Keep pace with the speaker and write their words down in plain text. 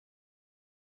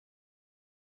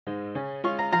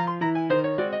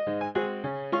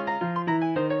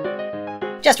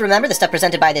Just remember, the stuff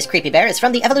presented by this creepy bear is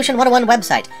from the Evolution 101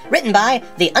 website, written by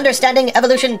the Understanding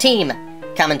Evolution team.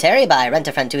 Commentary by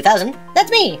Rent-A-Friend2000,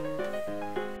 that's me!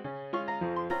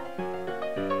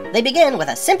 They begin with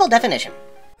a simple definition.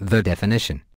 The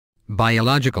definition.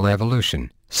 Biological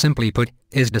evolution, simply put,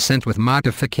 is descent with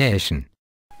modification.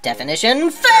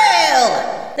 Definition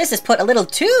fail! This is put a little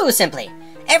too simply.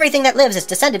 Everything that lives is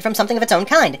descended from something of its own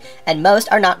kind, and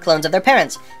most are not clones of their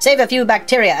parents, save a few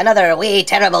bacteria and other wee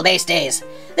terrible beasties.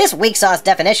 This weak sauce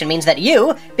definition means that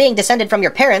you, being descended from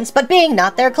your parents but being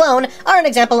not their clone, are an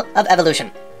example of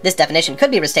evolution. This definition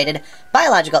could be restated: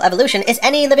 biological evolution is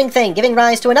any living thing giving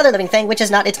rise to another living thing which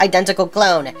is not its identical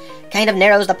clone. Kind of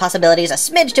narrows the possibilities a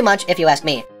smidge too much, if you ask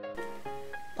me.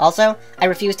 Also, I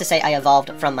refuse to say I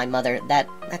evolved from my mother. That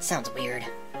sounds weird.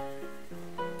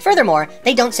 Furthermore,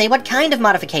 they don't say what kind of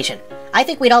modification. I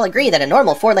think we'd all agree that a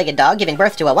normal four-legged dog giving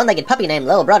birth to a one-legged puppy named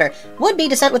Little Brother would be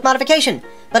descent with modification,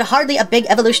 but hardly a big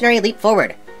evolutionary leap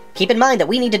forward. Keep in mind that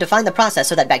we need to define the process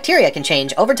so that bacteria can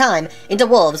change over time into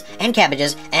wolves and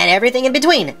cabbages and everything in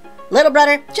between. Little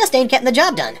Brother just ain't getting the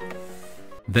job done.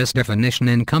 This definition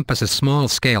encompasses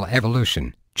small-scale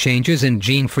evolution, changes in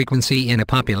gene frequency in a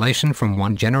population from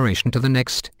one generation to the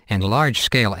next, and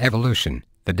large-scale evolution,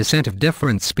 the descent of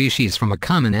different species from a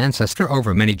common ancestor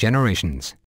over many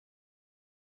generations.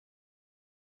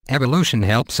 Evolution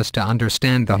helps us to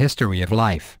understand the history of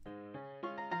life.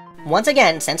 Once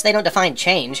again, since they don't define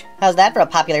change, how's that for a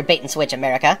popular bait-and-switch,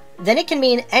 America? Then it can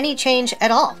mean any change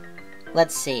at all.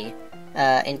 Let's see.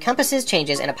 Encompasses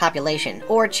changes in a population,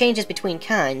 or changes between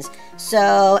kinds,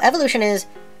 so evolution is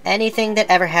anything that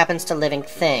ever happens to living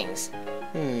things.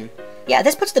 Yeah,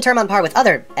 this puts the term on par with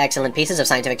other excellent pieces of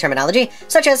scientific terminology,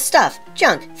 such as stuff,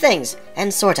 junk, things,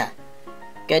 and sorta.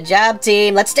 Good job,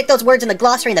 team. Let's stick those words in the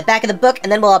glossary in the back of the book,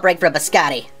 and then we'll all break for a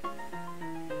biscotti.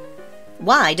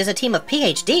 Why does a team of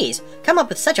PhDs come up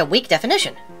with such a weak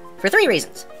definition? For 3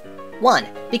 reasons. 1,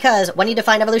 because when you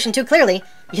define evolution too clearly,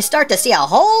 you start to see a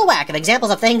whole whack of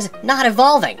examples of things not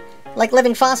evolving, like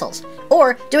living fossils,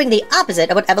 or doing the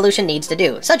opposite of what evolution needs to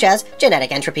do, such as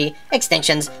genetic entropy,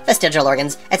 extinctions, vestigial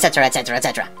organs, etc., etc.,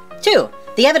 etc. 2,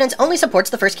 the evidence only supports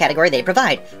the first category they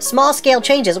provide, small-scale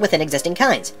changes within existing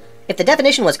kinds. If the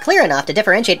definition was clear enough to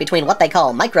differentiate between what they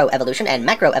call microevolution and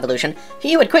macroevolution,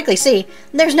 you would quickly see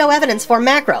there's no evidence for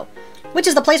macro, which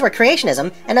is the place where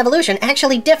creationism and evolution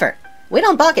actually differ. We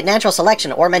don't balk at natural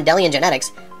selection or Mendelian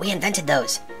genetics. We invented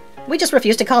those. We just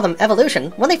refuse to call them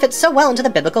evolution when they fit so well into the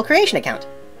biblical creation account.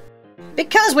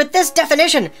 Because with this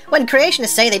definition, when creationists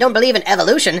say they don't believe in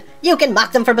evolution, you can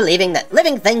mock them for believing that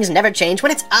living things never change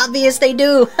when it's obvious they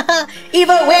do. Haha,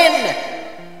 Evo win!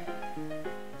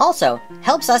 Also,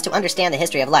 helps us to understand the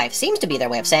history of life seems to be their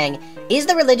way of saying, is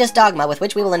the religious dogma with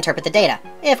which we will interpret the data,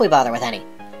 if we bother with any.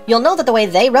 You'll know that the way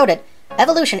they wrote it,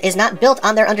 evolution is not built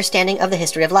on their understanding of the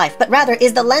history of life, but rather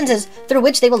is the lenses through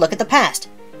which they will look at the past.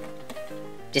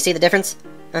 Do you see the difference?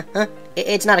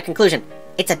 It's not a conclusion,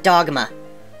 it's a dogma.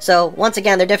 So, once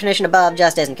again, their definition above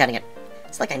just isn't cutting it.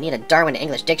 It's like I need a Darwin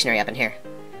English dictionary up in here.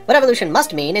 What evolution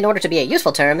must mean in order to be a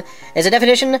useful term is a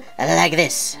definition like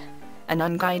this. An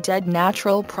unguided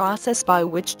natural process by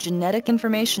which genetic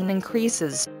information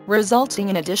increases, resulting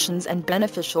in additions and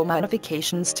beneficial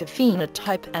modifications to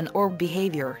phenotype and/or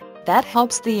behavior, that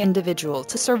helps the individual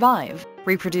to survive,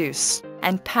 reproduce,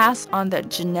 and pass on that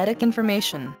genetic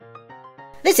information.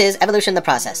 This is evolution the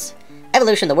process.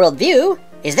 Evolution the worldview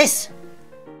is this.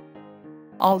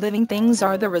 All living things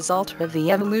are the result of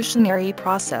the evolutionary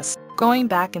process, going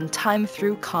back in time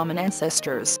through common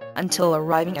ancestors, until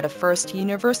arriving at a first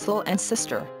universal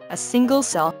ancestor, a single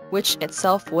cell, which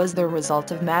itself was the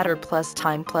result of matter plus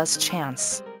time plus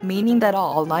chance, meaning that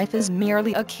all life is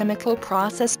merely a chemical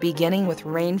process beginning with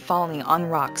rain falling on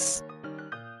rocks.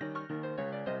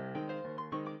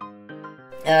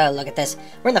 Look at this.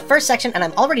 We're in the first section and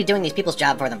I'm already doing these people's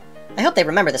job for them. I hope they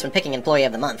remember this when picking Employee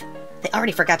of the Month. They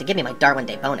already forgot to give me my Darwin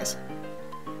Day bonus.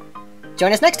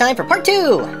 Join us next time for Part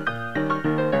 2!